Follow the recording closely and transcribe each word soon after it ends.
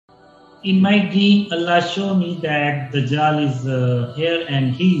In my dream, Allah showed me that Dajjal is here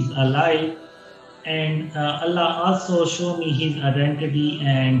and he is alive. And Allah also showed me his identity,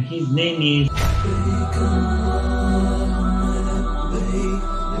 and his name is.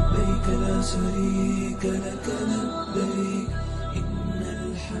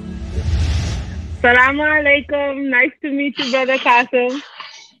 Assalamu alaikum. Nice to meet you, Brother Qasim.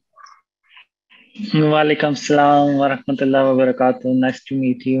 Walaikum salam wa rahmatullahi wa barakatuh. Nice to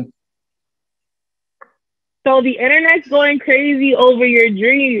meet you. So the internet's going crazy over your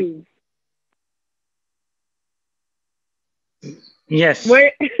dreams. Yes.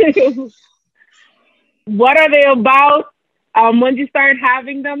 What are they about? When you start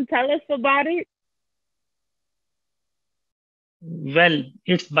having them, tell us about it. Well,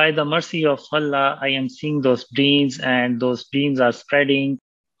 it's by the mercy of Allah I am seeing those dreams, and those dreams are spreading.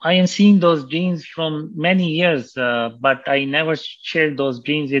 I am seeing those dreams from many years, but I never shared those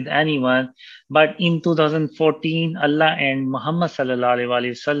dreams with anyone. But in 2014, Allah and Muhammad sallallahu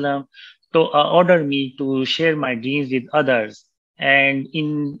alaihi wasallam ordered me to share my dreams with others. And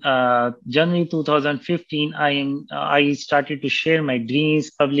in January 2015, I started to share my dreams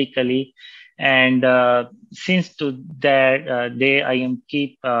publicly. And since to that day, I am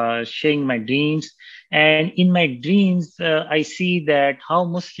keep sharing my dreams. And in my dreams, I see that how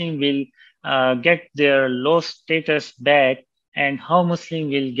Muslim will get their lost status back, and how Muslim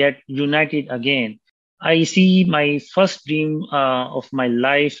will get united again. I see my first dream of my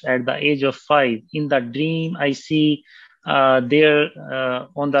life at the age of 5. In the dream, I see there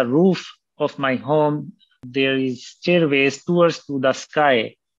on the roof of my home, there is stairways towards to the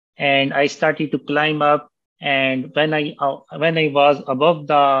sky. And I started to climb up. And when I was above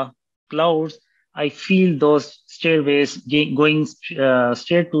the clouds, I feel those stairways going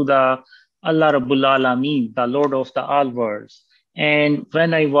straight to the Allah Rabbul Alameen, the Lord of the all worlds. And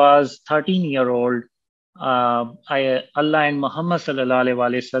when I was 13-year-old, Allah and Muhammad sallallahu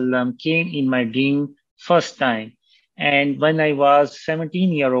alaihi wasallam came in my dream first time. And when I was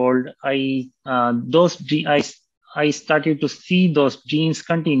 17-year-old, I started to see those dreams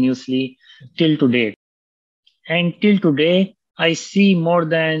continuously till today. And till today, I see more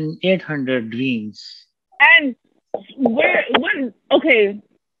than 800 dreams. And what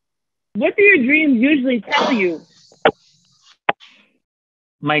do your dreams usually tell you?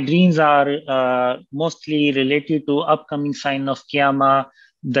 My dreams are mostly related to upcoming sign of Qiyamah,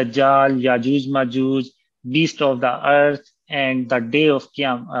 Dajjal, Yajuj, Majuj, beast of the earth, and the day of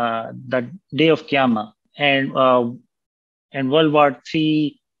Qiyamah, and World War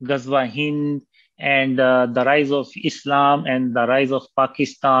III, Ghazwa Hind, and the rise of Islam and the rise of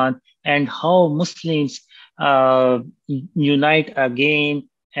Pakistan, and how Muslims unite again,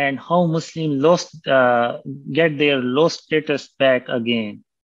 and how Muslims get their lost status back again.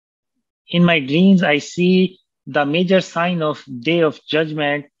 In my dreams, I see the major sign of Day of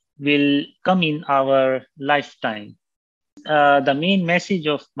Judgment will come in our lifetime. The main message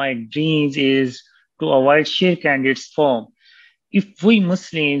of my dreams is to avoid shirk and its form. If we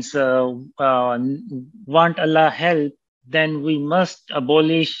Muslims want Allah help, then we must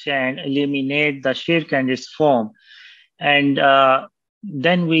abolish and eliminate the shirk and its form. And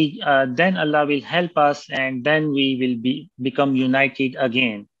then Allah will help us, and then we will become united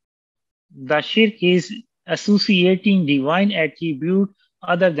again. The shirk is associating divine attribute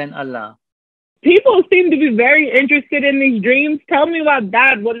other than Allah. People seem to be very interested in these dreams. Tell me about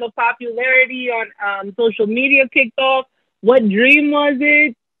that. When the popularity on social media kicked off, what dream was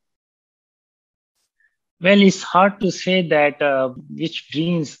it? Well, it's hard to say that which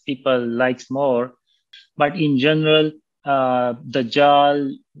dreams people likes more, but in general,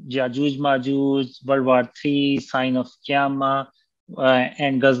 Dajjal, Yajuj Majuj, World War III, sign of Qiyamah,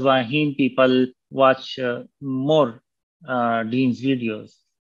 and Ghazwa Hind, people watch more dreams videos.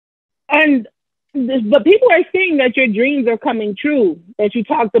 But people are saying that your dreams are coming true, that you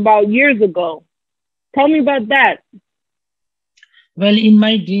talked about years ago. Tell me about that. Well, in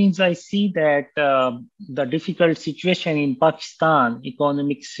my dreams, I see that the difficult situation in Pakistan,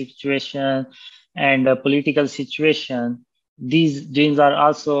 economic situation and political situation, these dreams are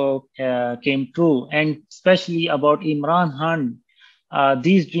also came true. And especially about Imran Khan,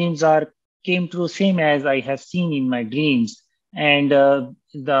 these dreams came true same as I have seen in my dreams. And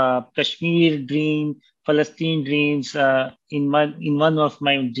the Kashmir dream, Palestine dreams, in one of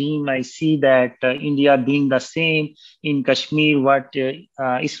my dream, I see that India doing the same in Kashmir, what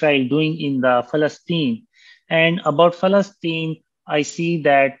Israel doing in the Palestine. And about Palestine, I see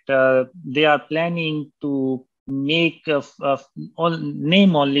that they are planning to make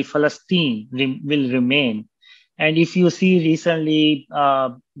name only Palestine will remain. And if you see recently,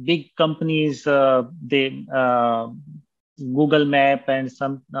 big companies, Google Map and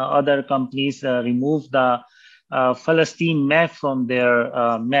some other companies remove the Palestine map from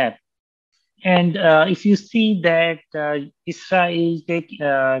their map. And if you see that Israel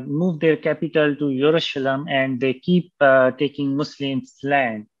move their capital to Jerusalem, and they keep taking Muslims'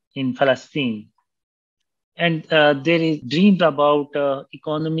 land in Palestine. And there is dreams about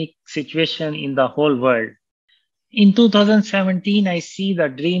economic situation in the whole world. In 2017, I see the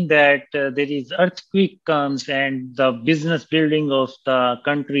dream that there is earthquake comes and the business building of the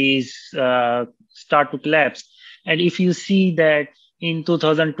countries start to collapse. And if you see that in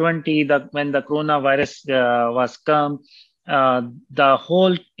 2020, when the coronavirus was come, the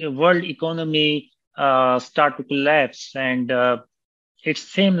whole world economy start to collapse, and it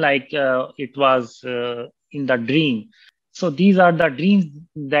seemed like it was in the dream. So these are the dreams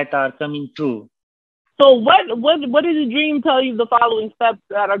that are coming true. So what does the dream tell you the following steps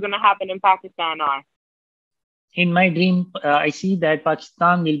that are going to happen in Pakistan are? In my dream, I see that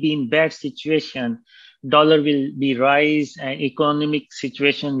Pakistan will be in bad situation. Dollar will be rise, and economic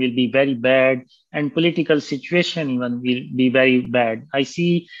situation will be very bad, and political situation even will be very bad. I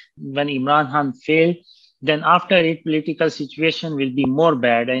see when Imran Khan failed, then after it, political situation will be more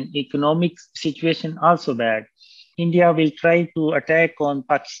bad, and economic situation also bad. India will try to attack on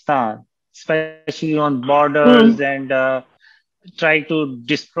Pakistan, especially on borders, and try to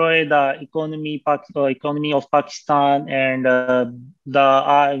destroy the economy of Pakistan, and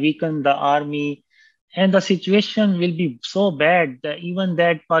weaken the army. And the situation will be so bad that even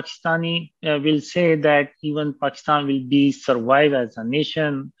that Pakistani will say that even Pakistan will be survive as a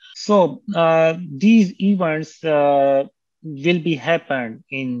nation. So these events will be happen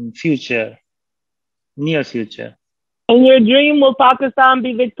in future, near future. In your dream, will Pakistan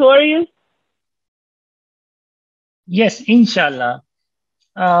be victorious? Yes, inshallah.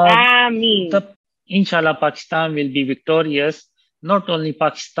 Inshallah, Pakistan will be victorious. Not only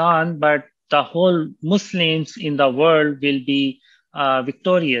Pakistan, but the whole Muslims in the world will be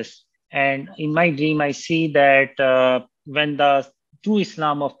victorious. And in my dream, I see that when the true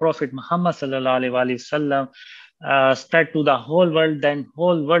Islam of Prophet Muhammad ﷺ spread to the whole world, then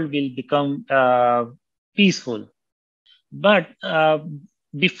whole world will become peaceful. But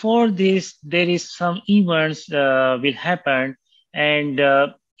before this, there is some events will happen, and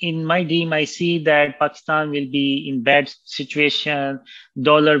in my dream, I see that Pakistan will be in bad situation,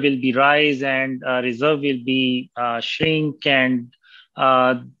 dollar will be rise, and reserve will be shrink, and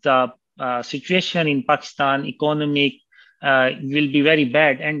the situation in Pakistan economic will be very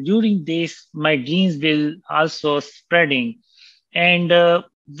bad. And during this, my dreams will also spreading, and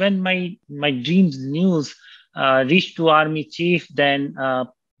when my dreams news reached to army chief, then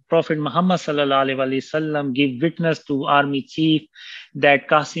Prophet Muhammad ﷺ give witness to army chief that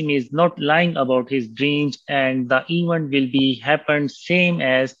Qasim is not lying about his dreams, and the event will be happen same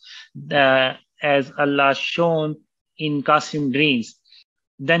as Allah shown in Qasim dreams.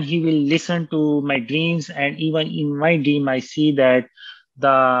 Then he will listen to my dreams, and even in my dream, I see that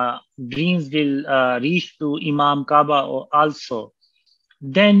the dreams will reach to Imam Kaaba also.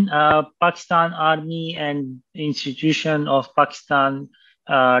 Then Pakistan Army and institution of Pakistan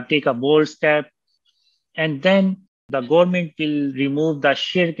take a bold step, and then the government will remove the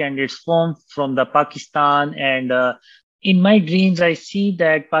shirk and its form from the Pakistan. And in my dreams, I see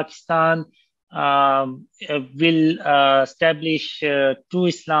that Pakistan will establish true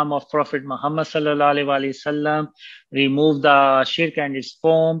Islam of Prophet Muhammad ﷺ, remove the shirk and its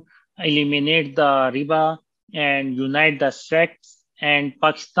form, eliminate the riba, and unite the sects. And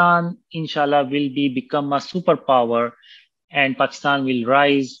Pakistan, inshallah, will become a superpower, and Pakistan will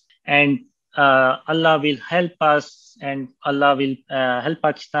rise, and Allah will help us, and Allah will help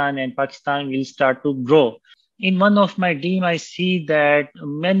Pakistan, and Pakistan will start to grow. In one of my dreams, I see that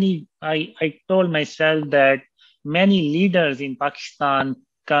I told myself that many leaders in Pakistan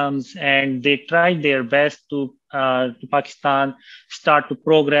comes, and they tried their best to Pakistan start to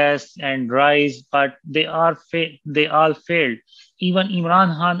progress and rise, but they all failed. Even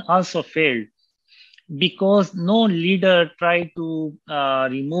Imran Khan also failed, because no leader tried to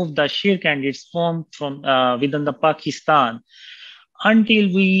remove the shirk and its form from within the Pakistan.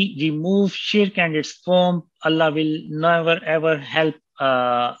 Until we remove shirk and its form, Allah will never ever help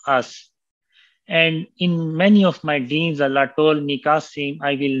us. And in many of my dreams, Allah told me, Qasim,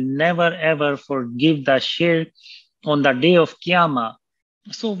 I will never ever forgive the shirk on the day of Qiyamah.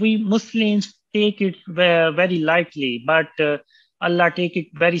 So we Muslims take it very lightly, but Allah take it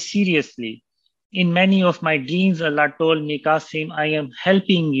very seriously. In many of my dreams, Allah told me, Qasim, I am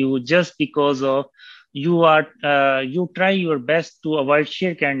helping you just because of you try your best to avoid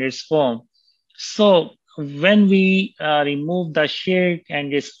shirk and its form. So when we remove the shirk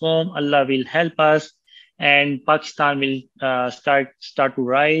and its form, Allah will help us, and Pakistan will start to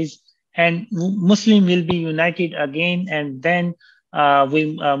rise, and Muslim will be united again, and then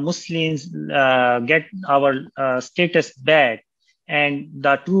we Muslims get our status back, and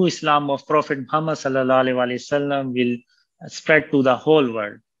the true Islam of Prophet Muhammad sallallahu alaihi wasallam will spread to the whole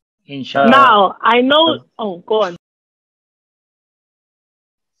world. Inshallah. Now, I know. Oh, go on.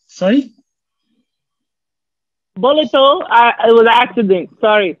 Sorry? Bolito, it was an accident.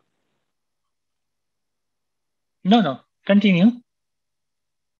 Sorry. No. Continue.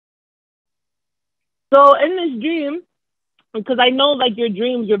 So in this dream, because I know like your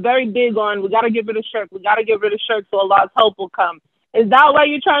dreams, you're very big on, we got to get rid of shirk. We got to get rid of shirk so Allah's help will come. Is that why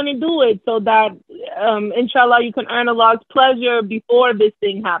you're trying to do it? So that, inshallah, you can earn Allah's pleasure before this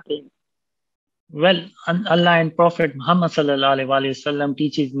thing happens? Well, Allah and Prophet Muhammad sallallahu alaihi wasallam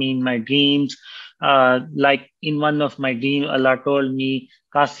teaches me in my dreams. Like in one of my dreams, Allah told me,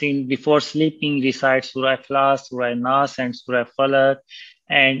 Qasim, before sleeping, recite Surah Ikhlas, Surah Nas, and Surah Falaq.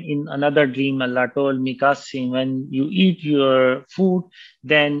 And in another dream, Allah told me, Qasim, when you eat your food,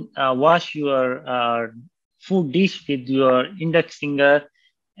 then wash your food dish with your index finger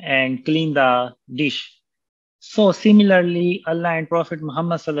and clean the dish. So similarly, Allah and Prophet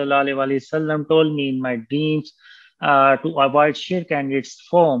Muhammad sallallahu alaihi wasallam told me in my dreams to avoid shirk and its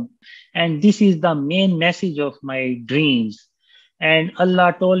form. And this is the main message of my dreams. And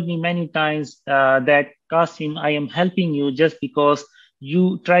Allah told me many times that, Qasim, I am helping you just because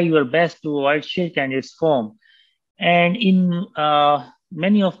you try your best to avoid shirk and its form. And in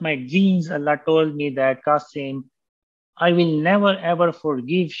many of my dreams, Allah told me that, Qasim, I will never ever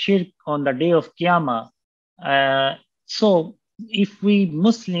forgive shirk on the day of Qiyamah. So if we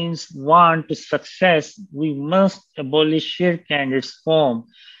Muslims want to success, we must abolish shirk and its form.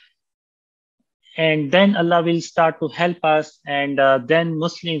 And then Allah will start to help us, and then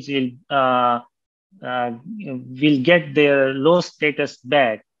Muslims will get their low status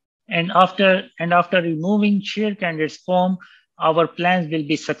back. And after removing shirk and its form, our plans will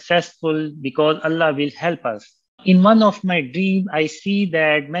be successful because Allah will help us. In one of my dreams, I see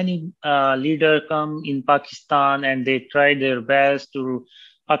that many leaders come in Pakistan and they try their best to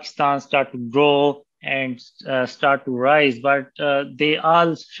Pakistan start to grow and start to rise, but they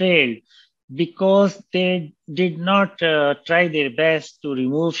all failed because they did not try their best to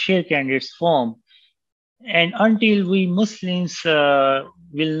remove shirk and its form. And until we Muslims will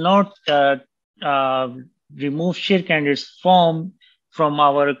not remove shirk and its form from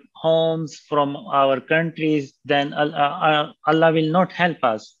our homes, from our countries, then Allah will not help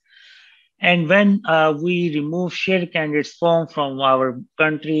us. And when we remove shirk and its form from our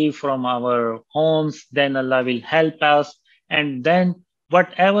country, from our homes, then Allah will help us. And then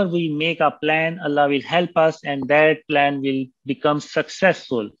whatever we make a plan, Allah will help us, and that plan will become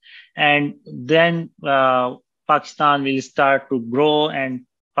successful. And then Pakistan will start to grow and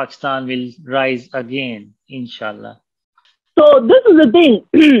Pakistan will rise again, inshallah. So this is the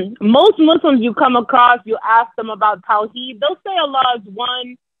thing. Most Muslims you come across, you ask them about Tawheed, they'll say Allah is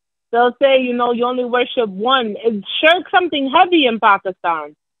one. They'll say, you only worship one. Is shirk something heavy in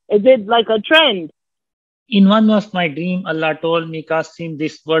Pakistan? Is it like a trend? In one of my dreams, Allah told me, Qasim,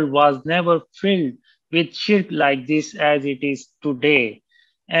 this world was never filled with shirk like this as it is today.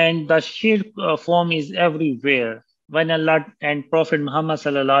 And the shirk form is everywhere. When Allah and Prophet Muhammad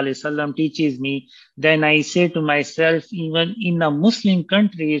sallallahu alaihi wasallam teaches me, then I say to myself, even in a Muslim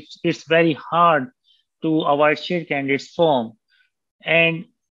country, it's very hard to avoid shirk and its form. And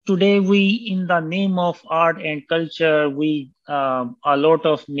today we, in the name of art and culture, we a lot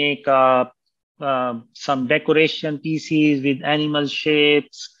of makeup, some decoration pieces with animal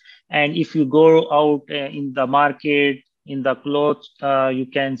shapes. And if you go out in the market, in the clothes, you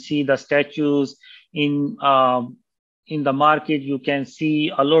can see the statues. In the market, you can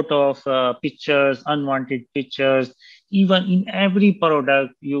see a lot of pictures, unwanted pictures. Even in every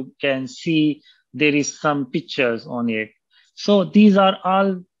product, you can see there is some pictures on it. So these are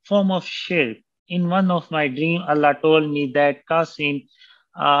all form of shirk. In one of my dreams, Allah told me that, Qasim,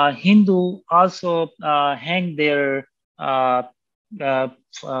 Hindu also hang their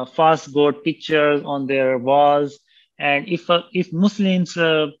false god pictures on their walls. And if Muslims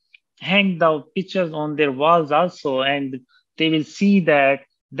hang the pictures on their walls also, and they will see that,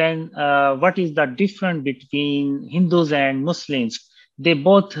 then what is the difference between Hindus and Muslims? They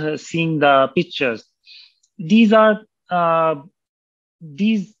both seeing the pictures. These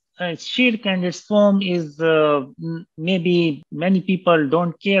shirk and its form is maybe many people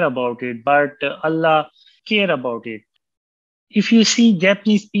don't care about it, but Allah care about it. If you see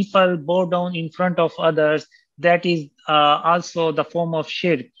Japanese people bow down in front of others, that is also the form of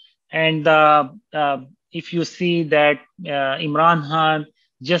shirk. And if you see that Imran Khan,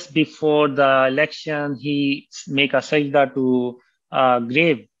 just before the election, he make a sajda to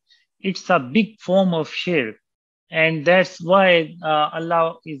grave. It's a big form of shirk. And that's why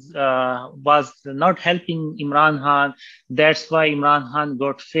Allah was not helping Imran Khan. That's why Imran Khan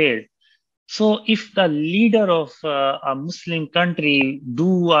got failed. So if the leader of a Muslim country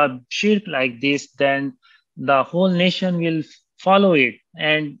do a shirk like this, then the whole nation will follow it,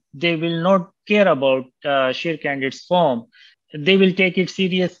 and they will not care about shirk and its form. They will take it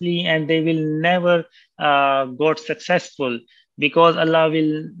seriously, and they will never got successful, because Allah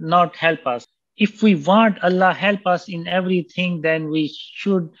will not help us. If we want Allah help us in everything, then we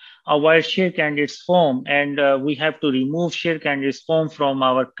should avoid shirk and its form, and we have to remove shirk and its form from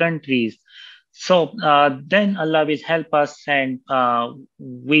our countries. So then Allah will help us, and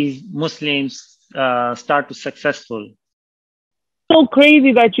we Muslims start to successful. So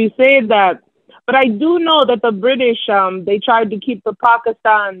crazy that you say that. But I do know that the British, they tried to keep the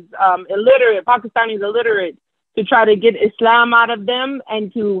Pakistanis illiterate, to try to get Islam out of them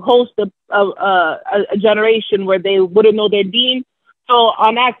and to host a generation where they wouldn't know their deen. So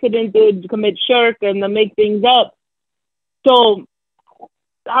on accident, they'd commit shirk and they make things up. So,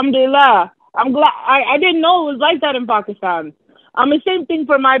 alhamdulillah, I'm glad. I didn't know it was like that in Pakistan. The same thing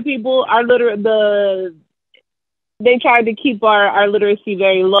for my people. They tried to keep our literacy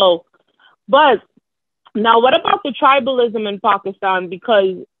very low. But now, what about the tribalism in Pakistan?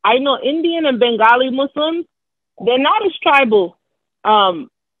 Because I know Indian and Bengali Muslims, they're not as tribal.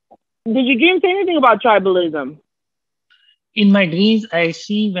 Did your dream say anything about tribalism? In my dreams, I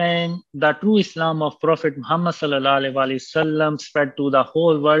see when the true Islam of Prophet Muhammad ﷺ spread to the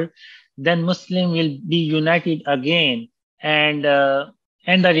whole world, then Muslim will be united again, and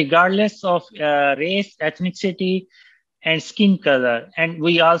regardless of race, ethnicity, and skin color. And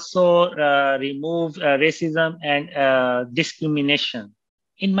we also remove racism and discrimination.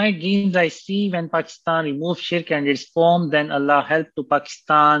 In my dreams, I see when Pakistan removed shirk and its form, then Allah helped to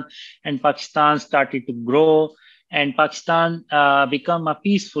Pakistan, and Pakistan started to grow, and Pakistan become a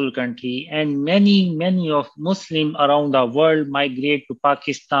peaceful country. And many of Muslims around the world migrate to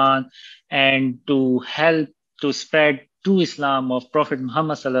Pakistan and to help to spread true Islam of Prophet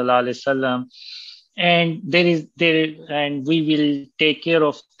Muhammad ﷺ. And and we will take care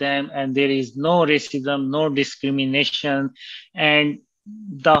of them, and there is no racism, no discrimination, and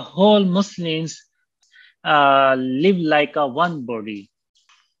the whole Muslims live like a one body.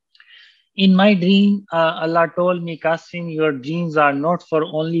 In my dream, Allah told me, Qasim, your dreams are not for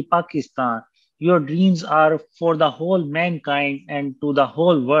only Pakistan. Your dreams are for the whole mankind and to the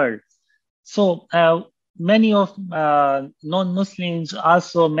whole world. So many of non-Muslims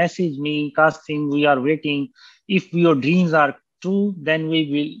also message me, Qasim, we are waiting. If your dreams are true, then we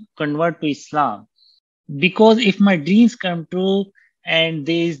will convert to Islam. Because if my dreams come true, and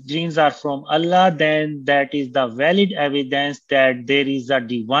these dreams are from Allah, then that is the valid evidence that there is a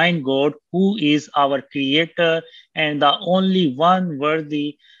divine God who is our creator and the only one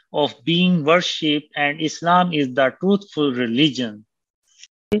worthy of being worshipped, and Islam is the truthful religion.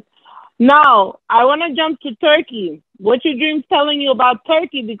 Now, I want to jump to Turkey. What your dreams telling you about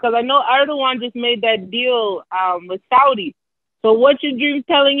Turkey? Because I know Erdogan just made that deal with Saudi. So what your dreams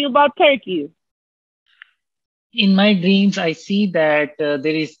telling you about Turkey? In my dreams, I see that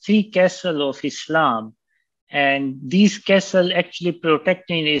there is 3 castles of Islam, and these castles actually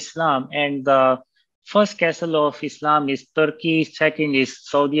protecting Islam. And the first castle of Islam is Turkey, second is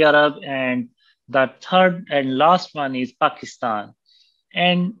Saudi Arab, and the third and last one is Pakistan.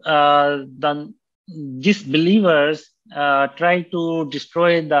 And the disbelievers try to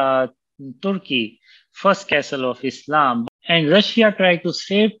destroy the Turkey, first castle of Islam. And Russia tried to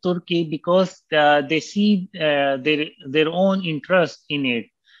save Turkey because they see their own interest in it.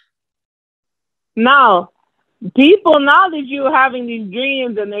 Now that you're having these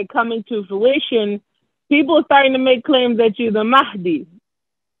dreams and they're coming to fruition, people are starting to make claims that you're the Mahdi.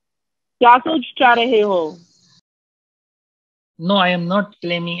 No, I am not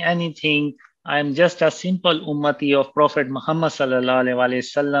claiming anything. I am just a simple ummati of Prophet Muhammad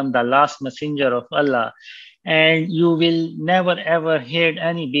ﷺ, the last messenger of Allah. And you will never ever hear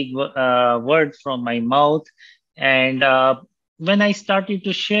any big word from my mouth. And when I started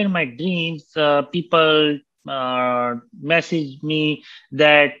to share my dreams, people messaged me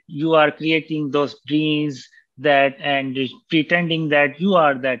that you are creating those dreams that and pretending that you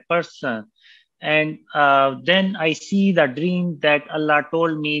are that person. And then I see the dream that Allah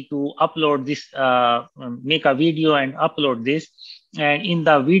told me to upload this, make a video and upload this. And in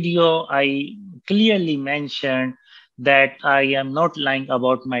the video, I clearly mentioned that I am not lying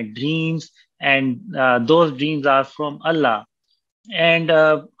about my dreams, and those dreams are from Allah. And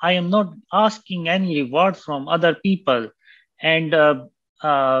I am not asking any reward from other people. And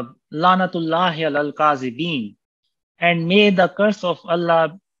Lanatullahi al Kazibin. And may the curse of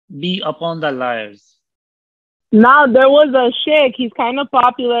Allah be upon the liars. Now, there was a sheikh, he's kind of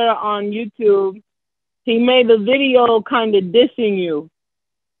popular on YouTube. He made a video kind of dissing you.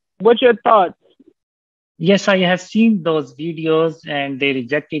 What's your thoughts? Yes, I have seen those videos and they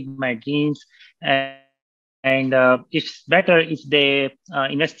rejected my dreams. And it's better if they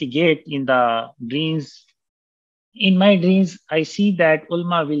investigate in the dreams. In my dreams, I see that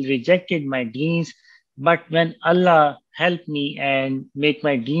ulama will rejected my dreams. But when Allah help me and make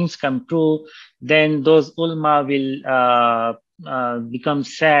my dreams come true, then those ulama will become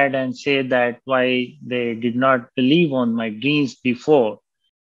sad and say that why they did not believe on my dreams before.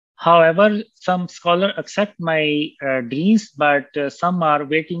 However, some scholars accept my dreams, but some are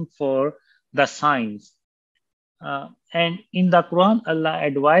waiting for the signs. And in the Quran, Allah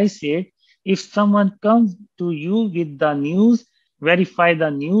advised it, if someone comes to you with the news, verify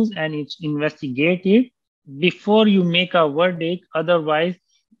the news and investigate it before you make a verdict. Otherwise,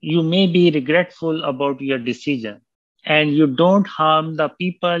 you may be regretful about your decision, and you don't harm the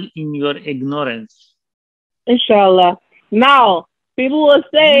people in your ignorance. Inshallah. Now, people will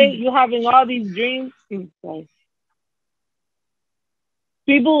say you're having all these dreams.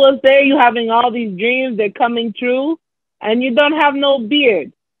 People will say you're having all these dreams, they're coming true, and you don't have no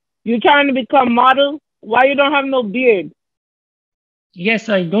beard. You're trying to become model. Why you don't have no beard? Yes,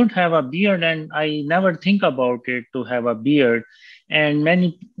 I don't have a beard, and I never think about it to have a beard. And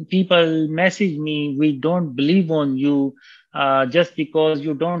many people message me, we don't believe on you just because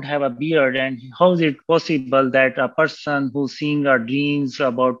you don't have a beard. And how is it possible that a person who's seeing our dreams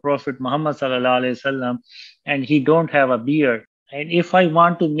about Prophet Muhammad sallallahu alaihi wasallam and he don't have a beard? And if I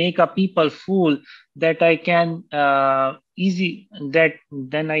want to make a people fool, that I can then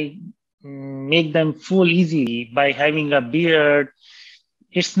I make them fool easily by having a beard.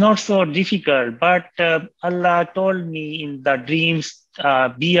 It's not so difficult, but Allah told me in the dreams,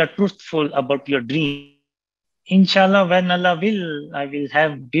 be truthful about your dream. Inshallah, when Allah will, I will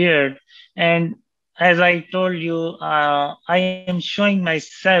have beard. And as I told you, I am showing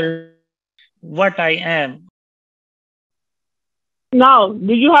myself what I am. Now,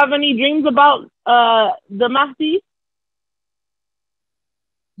 did you have any dreams about the Mahdi?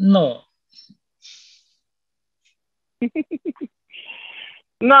 No.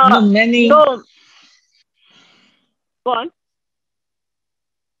 No, many. No. Go on.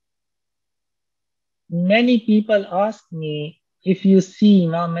 Many people ask me if you see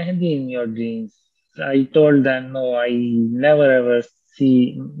Imam Mahdi in your dreams. I told them, no, I never ever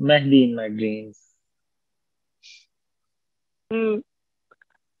see Mahdi in my dreams. No,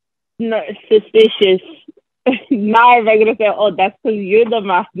 suspicious. Now I'm going to say, oh, that's because you're the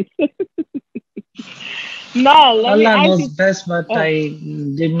Mahdi. No, Allah knows best, but I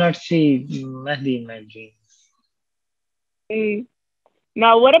did not see Mahdi in my dreams.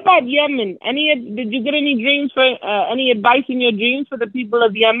 Now, what about Yemen? Did you get any dreams for any advice in your dreams for the people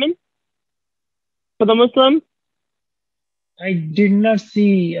of Yemen, for the Muslims? I did not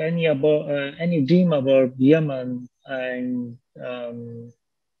see any dream about Yemen, and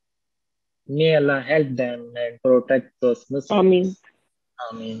may Allah help them and protect those Muslims.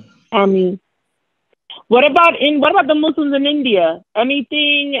 Ameen. Ameen. What about the Muslims in India? Any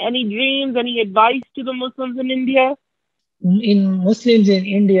dreams, any advice to the Muslims in India? In Muslims in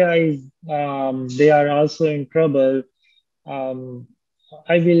India, they are also in trouble. I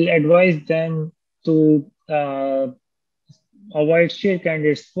will advise them to avoid shirk and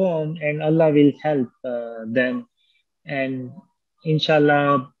its form, and Allah will help them. And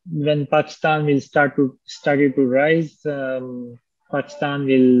inshallah, when Pakistan will started to rise, Pakistan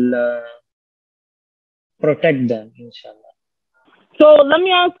will protect them, inshallah. So let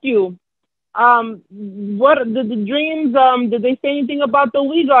me ask you, what did the dreams? Did they say anything about the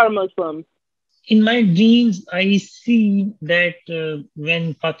Uyghur Muslims? In my dreams, I see that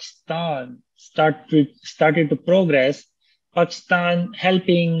when Pakistan started to progress, Pakistan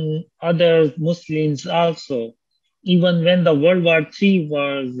helping other Muslims also. Even when the World War III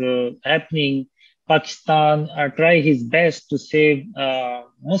was happening, Pakistan tried his best to save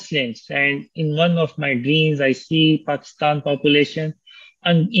Muslims. And in one of my dreams, I see Pakistan population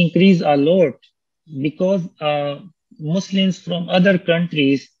increase a lot. because Muslims from other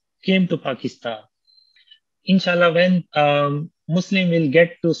countries came to Pakistan. Inshallah, when Muslim will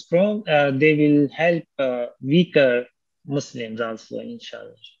get too strong, they will help weaker Muslims also,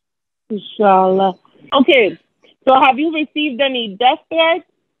 inshallah. Inshallah. Okay. So have you received any death threats?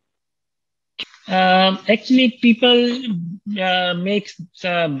 Actually, people make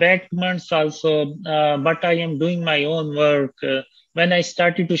bad comments also, but I am doing my own work. When I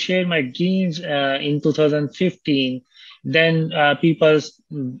started to share my dreams in 2015, then people's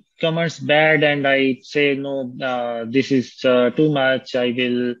comments bad, and I say no, this is too much. I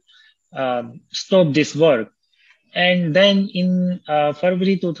will stop this work. And then in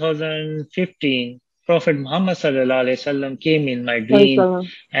February 2015, Prophet Muhammad sallallahu alaihi wasallam came in my dream,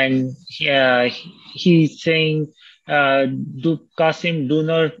 and he's saying, "Do Qasim, do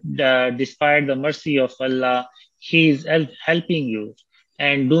not despise the mercy of Allah. He is helping you,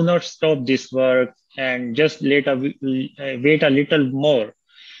 and do not stop this work, and just wait a little more."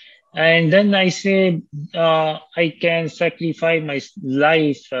 And then I say, I can sacrifice my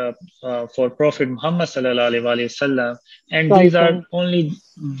life for Prophet Muhammad sallallahu alaihi wasallam, and these are only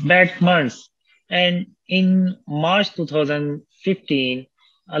bad months. And in March 2015,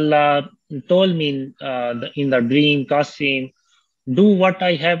 Allah told me in the dream, Qasim, do what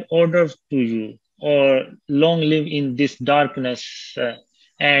I have ordered to you, or long live in this darkness.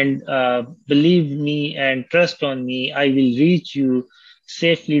 And believe me and trust on me, I will reach you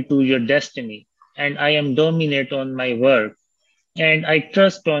safely to your destiny. And I am dominant on my work. And I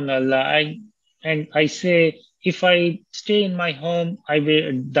trust on Allah. I say, if I stay in my home,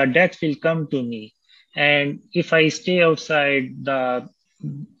 the death will come to me. And if I stay outside,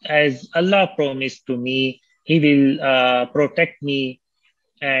 as Allah promised to me, He will protect me,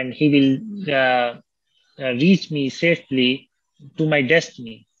 and He will reach me safely to my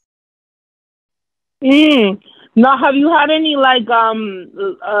destiny. Now, have you had any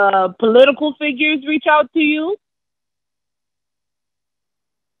political figures reach out to you?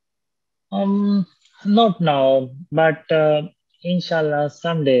 Not now, but inshallah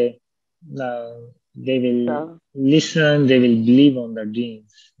someday they will listen, they will believe on the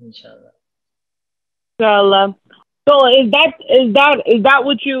dreams, inshallah. Inshallah. So is that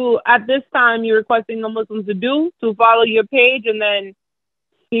what you at this time you're requesting the Muslims to do, to follow your page and then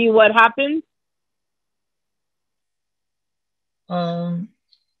see what happens?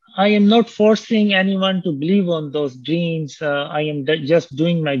 I am not forcing anyone to believe on those dreams. I am just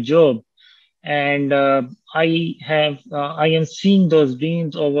doing my job, and I am seeing those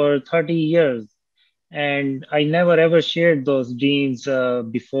dreams over 30 years, and I never ever shared those dreams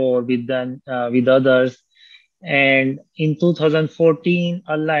before with others. And in 2014,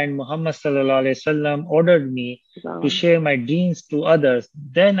 Allah and Muhammad sallallahu alaihi wasallam ordered me to share my dreams to others.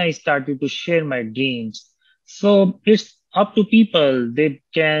 Then I started to share my dreams. So it's up to people. They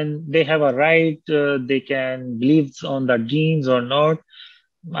have a right. They can believe on the dreams or not.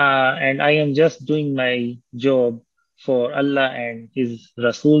 And I am just doing my job for Allah and His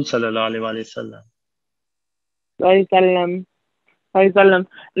Rasul sallallahu alaihi wasallam.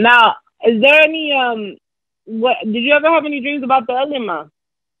 Now, is there any did you ever have any dreams about the ulama?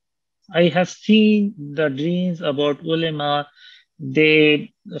 I have seen the dreams about ulama.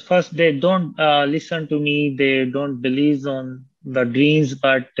 They don't listen to me. They don't believe on the dreams.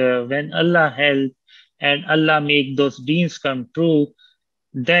 But when Allah help and Allah make those dreams come true,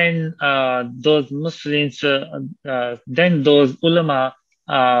 then those Muslims, then those ulama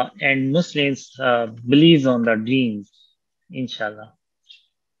and Muslims believe on the dreams, inshallah.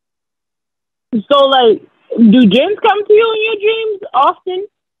 So, do jinns come to you in your dreams often?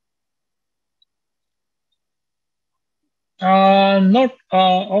 Not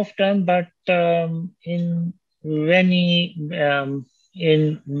often, but in very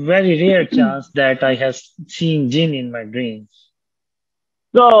rare chance that I have seen jinn in my dreams.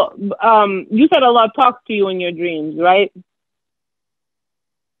 So, you said Allah talks to you in your dreams, right?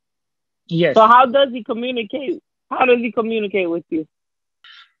 Yes. So how does He communicate? How does He communicate with you?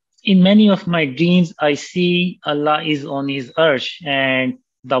 In many of my dreams, I see Allah is on His arsh, and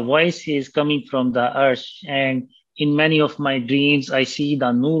the voice is coming from the arsh. And in many of my dreams, I see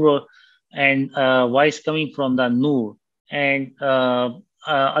the nur and voice coming from the nur. And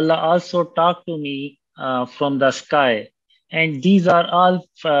Allah also talked to me from the sky. And these are all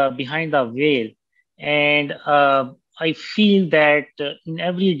behind the veil. And I feel that in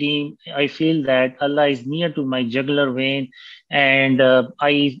every dream, I feel that Allah is near to my jugular vein, and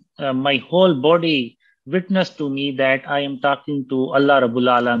my whole body witness to me that I am talking to Allah Rabbul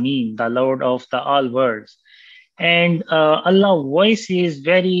Alameen, the Lord of the all worlds. And Allah's voice is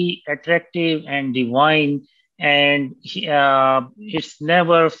very attractive and divine, and it's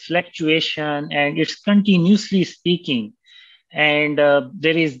never fluctuation, and it's continuously speaking, and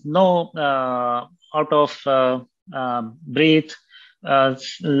there is no out of breath,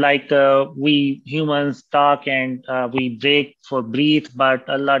 like we humans talk and we break for breathe, but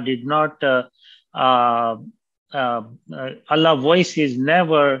Allah did not. Uh, Allah voice is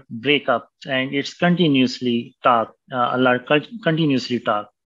never break up, and it's continuously talk. Allah continuously talk.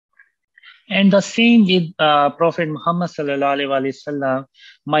 And the same with Prophet Muhammad sallallahu alaihi wasallam.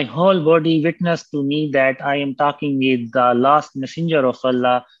 My whole body witnessed to me that I am talking with the last messenger of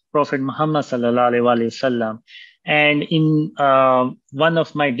Allah, Prophet Muhammad sallallahu alaihi wasallam. And in one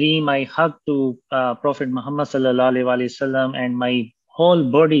of my dream, I hugged to Prophet Muhammad sallallahu alaihi wasallam, and my whole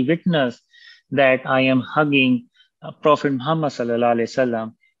body witnessed that I am hugging Prophet Muhammad sallallahu alaihi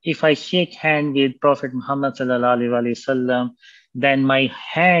wasallam. If I shake hand with Prophet Muhammad sallallahu alaihi wasallam, then my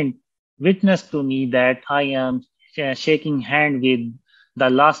hand witness to me that I am shaking hand with the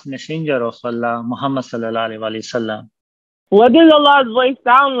last messenger of Allah, Muhammad sallallahu alaihi wasallam. What does Allah's voice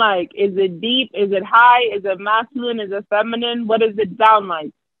sound like? Is it deep? Is it high? Is it masculine? Is it feminine? What does it sound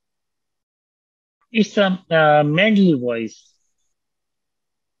like? It's a manly voice.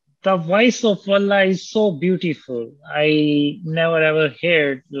 The voice of Allah is so beautiful. I never ever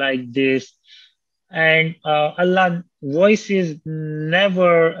heard like this. And Allah's voice is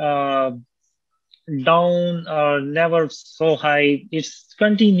never down or never so high. It's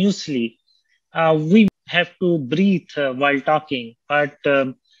continuously. We have to breathe while talking, but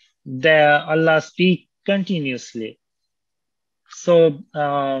the Allah speak continuously. So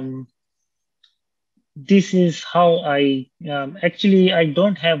this is how I actually I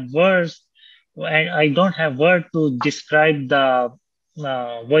don't have words, and I don't have word to describe the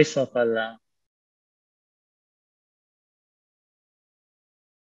voice of Allah.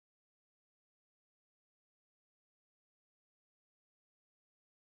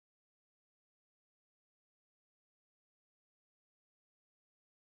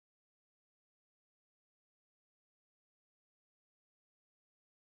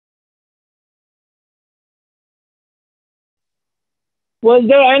 Was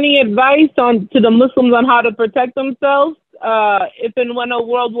there any advice to the Muslims on how to protect themselves if and when a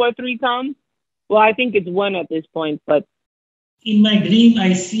World War III comes? Well, I think it's one at this point, but in my dream,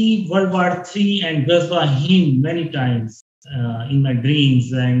 I see World War III and Ghazwa Hind many times in my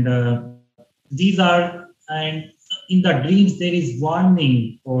dreams, and these are, and in the dreams there is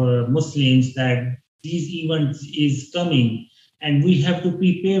warning for Muslims that these events is coming, and we have to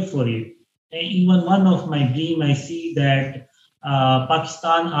prepare for it. And even one of my dream, I see that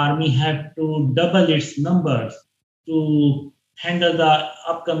Pakistan army have to double its numbers to handle the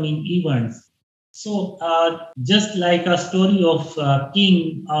upcoming events. So just like a story of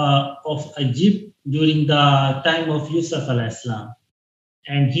king of Egypt during the time of Yusuf al-Islam,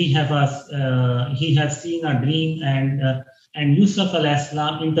 and he have seen a dream, and Yusuf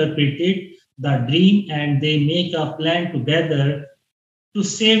al-Islam interpreted the dream, and they make a plan together to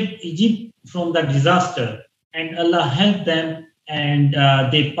save Egypt from the disaster, and Allah helped them, and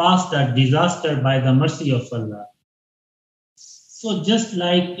they passed that disaster by the mercy of Allah. So just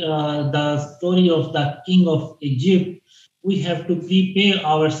like the story of the king of Egypt, we have to prepare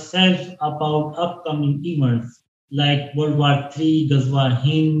ourselves about upcoming events like World War III, Ghazwa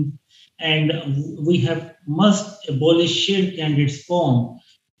Hind, and we must abolish shirk and its form.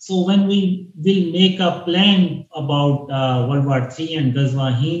 So when we will make a plan about World War III and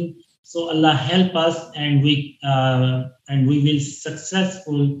Ghazwa Hind, so Allah help us, and we will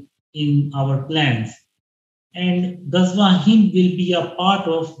successful in our plans. And Ghazwa Hind will be a part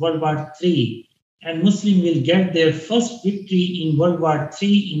of World War III, and Muslim will get their first victory in World War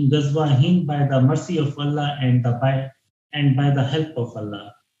III in Ghazwa Hind by the mercy of Allah and by the help of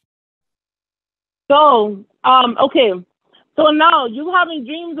Allah. So, okay. So now you having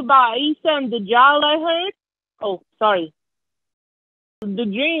dreams about Isa and Dajjal, I heard? Oh, sorry. The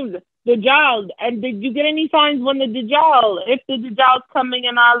dreams, Dajjal, and did you get any signs when the Dajjal, if the Dajjal's coming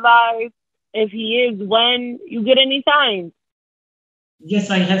in our lives? If he is, when you get any signs? Yes,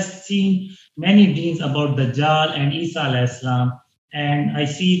 I have seen many dreams about Dajjal and Isa al-Islam, and I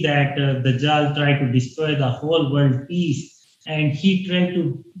see that Dajjal tried to destroy the whole world peace, and he tried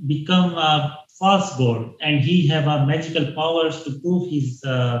to become a false god, and he have magical powers to prove his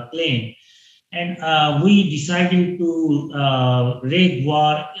claim. And we decided to wage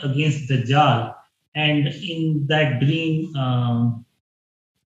war against Dajjal, and in that dream.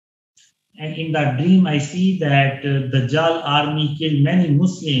 And in that dream, I see that the Dajjal army killed many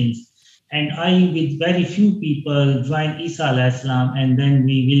Muslims, and I, with very few people, join Isa alayhi salam, and then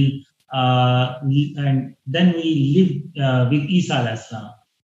we will and then we live with Isa alayhi salam.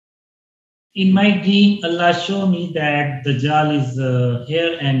 In my dream, Allah showed me that the Dajjal is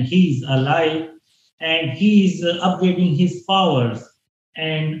here and he is alive, and he is upgrading his powers.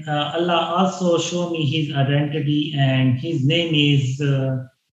 And Allah also showed me his identity, and his name is,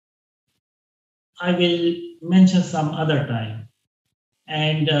 I will mention some other time.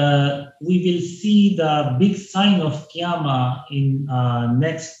 And we will see the big sign of Qiyamah in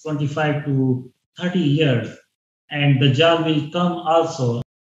next 25 to 30 years. And the Dajjal will come also.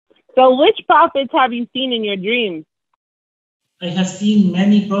 So which prophets have you seen in your dreams? I have seen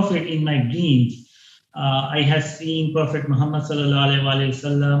many prophets in my dreams. I have seen Prophet Muhammad sallallahu alaihi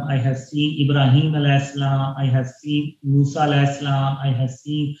wasallam. I have seen Ibrahim alayhi salam. I have seen Musa alayhi salam. I have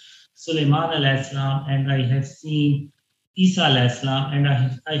seen Sulaiman alayhi salam, and I have seen Isa alayhi salam, and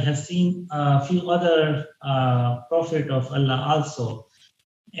I have seen a few other prophet of Allah also.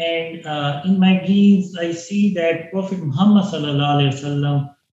 And in my dreams, I see that Prophet Muhammad sallallahu alaihi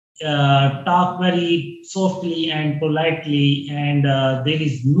wasallam talk very softly and politely, and there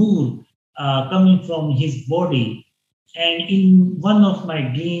is nur coming from his body. And in one of my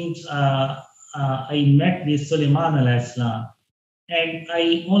dreams, I met with Sulaiman alayhi salam, and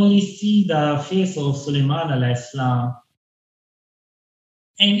I only see the face of Sulaiman alayhi salam.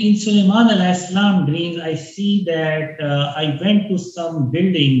 And in Sulaiman alayhi salam dreams, I see that I went to some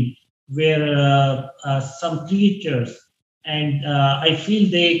building where some creatures, and I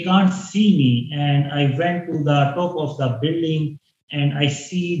feel they can't see me. And I went to the top of the building, and I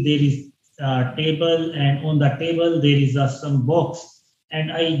see there is a table, and on the table there is some box.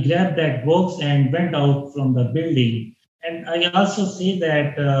 And I grabbed that box and went out from the building. And I also say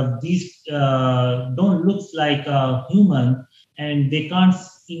that these don't look like a human, and they can't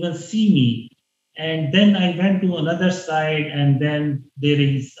even see me. And then I went to another side, and then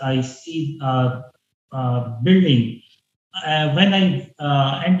I see a building. When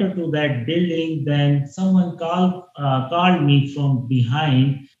I entered to that building, then someone called me from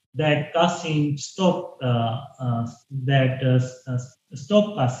behind that Qasim, stop stop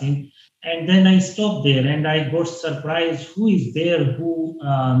Qasim. And then I stopped there, and I got surprised, who is there who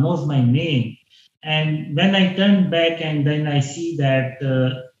knows my name? And when I turned back, and then I see that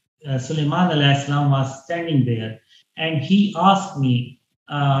Sulaiman alayhi salam was standing there, and he asked me,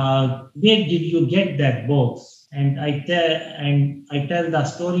 where did you get that box? And I tell the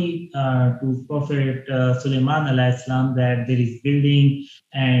story to Prophet Sulaiman alayhi salam that there is building,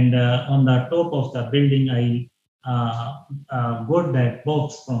 and on the top of the building I got that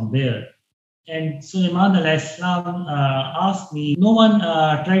box from there. And Sulaiman alayhi salam asked me, no one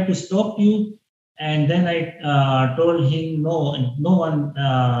tried to stop you? And then I told him, no one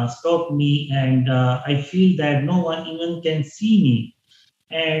stopped me, and I feel that no one even can see me.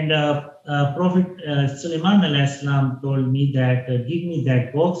 And Prophet Sulaiman alayhi salam told me that give me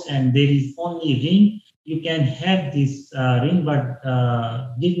that box, and there is only ring. You can have this ring, but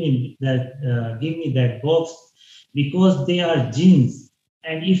give me that box, because they are jinns.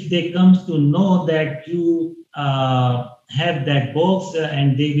 And if they come to know that you have that box,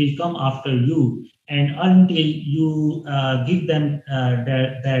 and they will come after you, and until you give them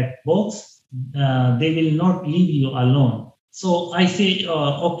that box, they will not leave you alone. So I say,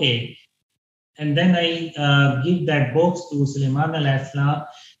 okay. And then I give that box to Sulaiman alayhi salam,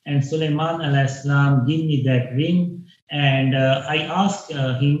 and Sulaiman alayhi salam give me that ring. And I ask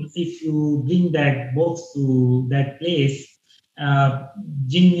him, if you bring that box to that place,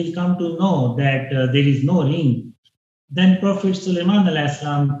 jinn will come to know that there is no ring. Then Prophet Sulaiman alayhi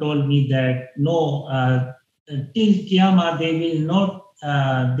salam told me that no, till Qiyamah they will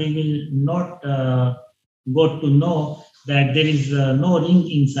not got to know that there is no ring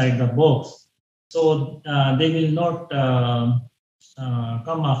inside the box. So they will not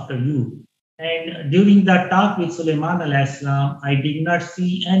come after you. And during the talk with Sulaiman alayhi salam, I did not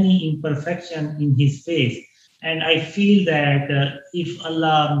see any imperfection in his face. And I feel that if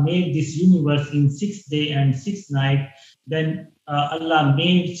Allah made this universe in 6 days and 6 nights, then Allah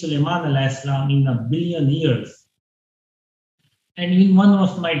made Sulaiman alayhi salam in 1 billion years. And in one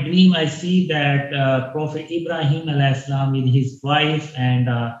of my dream, I see that Prophet Ibrahim alayhi salam with his wife and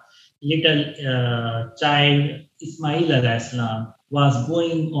little child Ismail alayhi salam was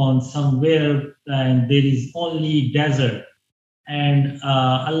going on somewhere, and there is only desert. And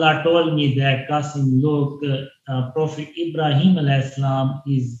Allah told me that, Qasim, look, Prophet Ibrahim alayhi salam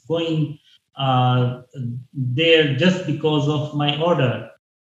is going there just because of my order.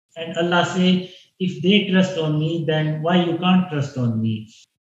 And Allah said, if they trust on me, then why you can't trust on me?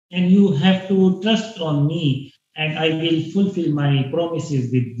 and you have to trust on me, and I will fulfill my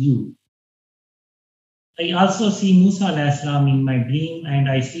promises with you. I also see Musa alayhi salam in my dream, and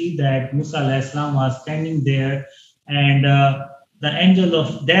I see that Musa alayhi salam was standing there, and the angel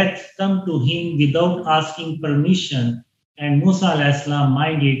of death come to him without asking permission, and Musa alayhi salam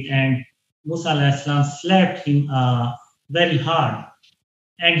minded, and Musa alayhi salam slapped him very hard,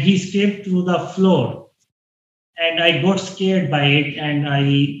 and he escaped to the floor. And I got scared by it, and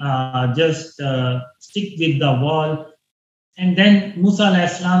I just stick with the wall. And then Musa alayhi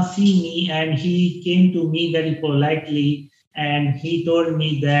salam see me, and he came to me very politely, and he told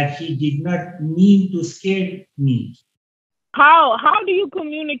me that he did not mean to scare me. How do you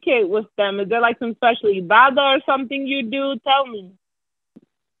communicate with them? Is there like some special ibadah or something you do? Tell me.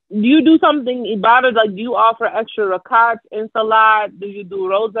 Do you do something ibadah, like do you offer extra rakat in salat? Do you do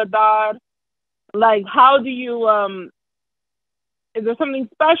rozadar? Like how do you is there something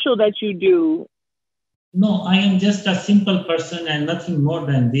special that you do? No, I am just a simple person and nothing more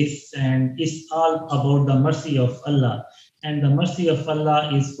than this. And it's all about the mercy of Allah. And the mercy of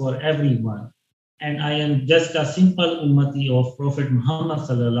Allah is for everyone. And I am just a simple ummati of Prophet Muhammad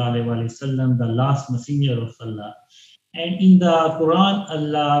sallallahu alaihi wasallam, the last messenger of Allah. And in the Quran,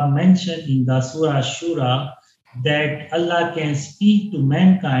 Allah mentioned in the Surah Shura that Allah can speak to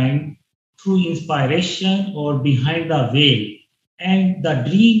mankind through inspiration or behind the veil. And the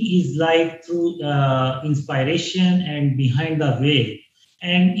dream is like through inspiration and behind the veil.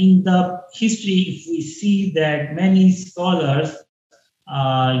 And in the history, if we see that many scholars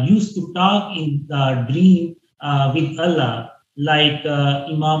used to talk in the dream with Allah, like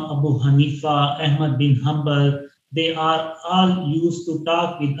Imam Abu Hanifa, Ahmad bin Hanbal, they are all used to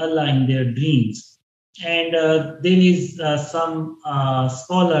talk with Allah in their dreams. And there is some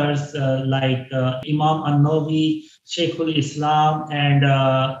scholars like Imam An-Nawawi, Sheikhul Islam, and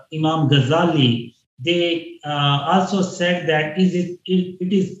Imam Ghazali. They also said that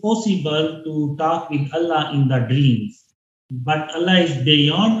it is possible to talk with Allah in the dreams, but Allah is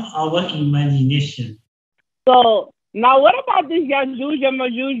beyond our imagination. So now, what about this Yajuj and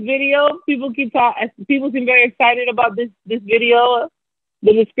Majuj video? People seem very excited about this video,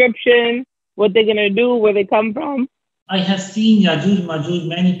 the description, what they're gonna do, where they come from. I have seen Yajuj Majuj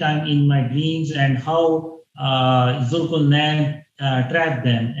many times in my dreams, and how Zulqarnain track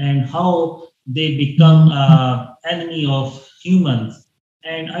them, and how they become enemy of humans.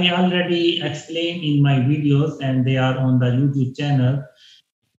 And I already explained in my videos, and they are on the YouTube channel.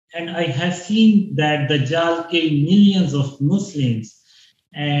 And I have seen that Dajjal killed millions of Muslims,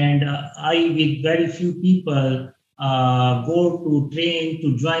 and I, with very few people, go to train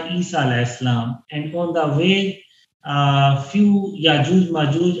to join Isa alayhi salam. And on the way, few Yajuj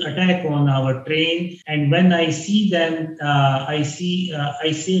Majuj attack on our train, and when I see them, I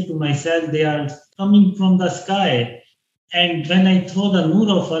say to myself, they are coming from the sky. And when I throw the nur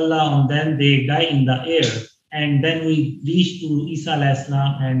of Allah on them, they die in the air. And then we reached to Isa alayhi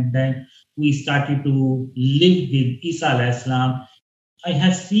salam, and then we started to live with Isa alayhi salam. I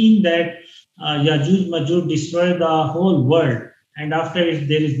have seen that Yajuj Majuj destroyed the whole world, and after it,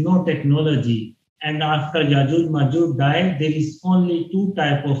 there is no technology. And after Yajuj Majuj died, there is only two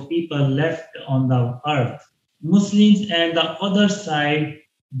type of people left on the earth: Muslims, and the other side,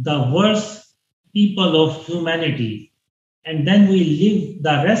 the worst people of humanity. And then we live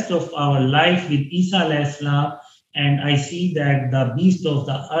the rest of our life with Isa alayhi salam, and I see that the beast of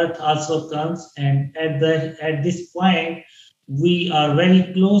the earth also comes, and at this point we are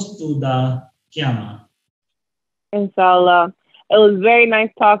very close to the Qiyamah. Inshallah. It was very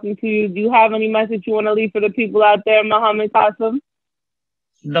nice talking to you. Do you have any message you want to leave for the people out there, Muhammad Qasim?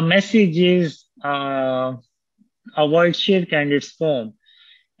 The message is avoid shirk and its form.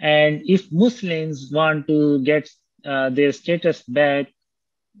 And if Muslims want to get their status back,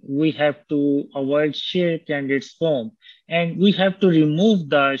 we have to avoid shirk and its form. And we have to remove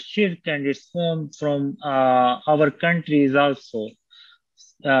the shirk and its form from our countries also,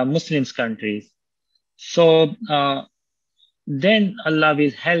 Muslims countries. So then Allah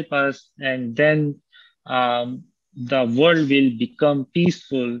will help us, and then the world will become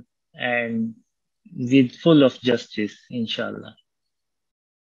peaceful and with full of justice, inshallah.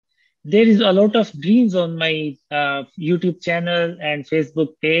 There is a lot of dreams on my YouTube channel and Facebook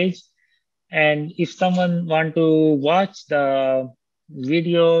page. And if someone want to watch the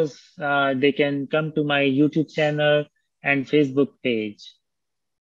videos, they can come to my YouTube channel and Facebook page.